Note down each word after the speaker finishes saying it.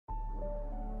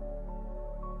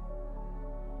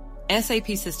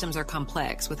SAP systems are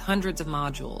complex with hundreds of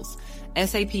modules.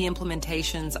 SAP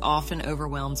implementations often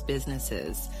overwhelms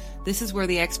businesses. This is where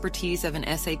the expertise of an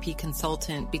SAP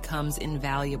consultant becomes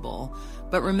invaluable.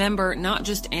 But remember, not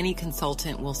just any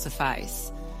consultant will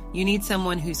suffice. You need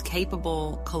someone who's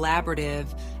capable, collaborative,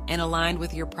 and aligned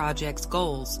with your project's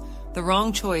goals. The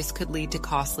wrong choice could lead to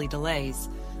costly delays.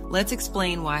 Let's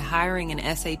explain why hiring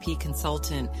an SAP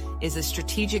consultant is a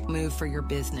strategic move for your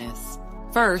business.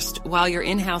 First, while your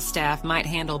in-house staff might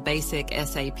handle basic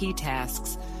SAP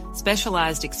tasks,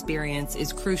 specialized experience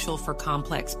is crucial for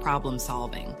complex problem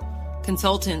solving.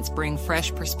 Consultants bring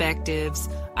fresh perspectives,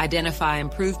 identify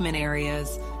improvement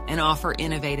areas, and offer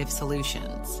innovative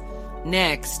solutions.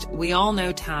 Next, we all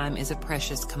know time is a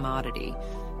precious commodity.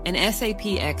 An SAP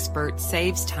expert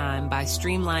saves time by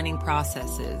streamlining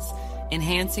processes,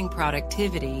 enhancing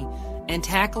productivity, and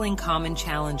tackling common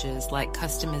challenges like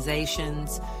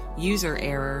customizations, user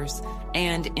errors,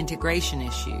 and integration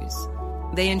issues.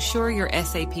 They ensure your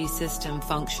SAP system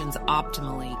functions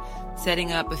optimally,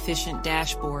 setting up efficient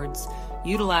dashboards,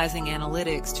 utilizing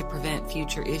analytics to prevent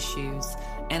future issues,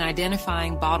 and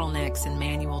identifying bottlenecks in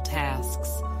manual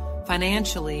tasks.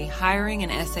 Financially, hiring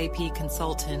an SAP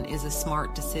consultant is a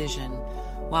smart decision.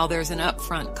 While there's an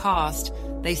upfront cost,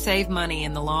 they save money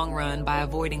in the long run by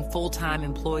avoiding full-time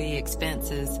employee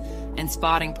expenses and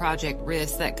spotting project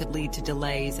risks that could lead to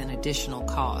delays and additional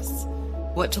costs.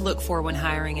 What to look for when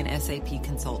hiring an SAP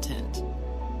consultant.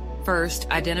 First,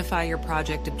 identify your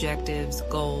project objectives,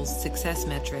 goals, success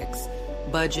metrics,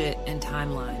 budget, and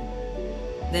timeline.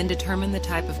 Then determine the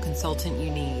type of consultant you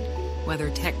need, whether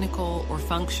technical or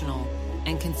functional,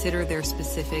 and consider their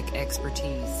specific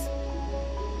expertise.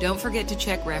 Don't forget to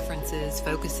check references,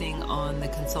 focusing on the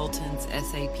consultant's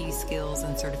SAP skills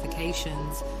and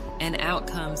certifications and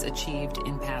outcomes achieved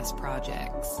in past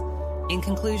projects. In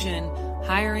conclusion,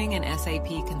 hiring an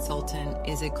SAP consultant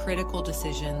is a critical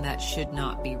decision that should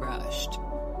not be rushed.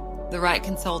 The right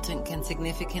consultant can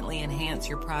significantly enhance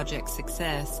your project's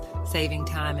success, saving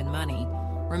time and money.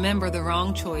 Remember, the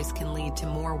wrong choice can lead to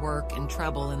more work and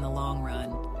trouble in the long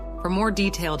run. For more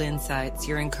detailed insights,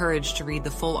 you're encouraged to read the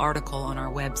full article on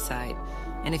our website.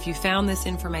 And if you found this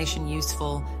information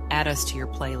useful, add us to your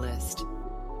playlist.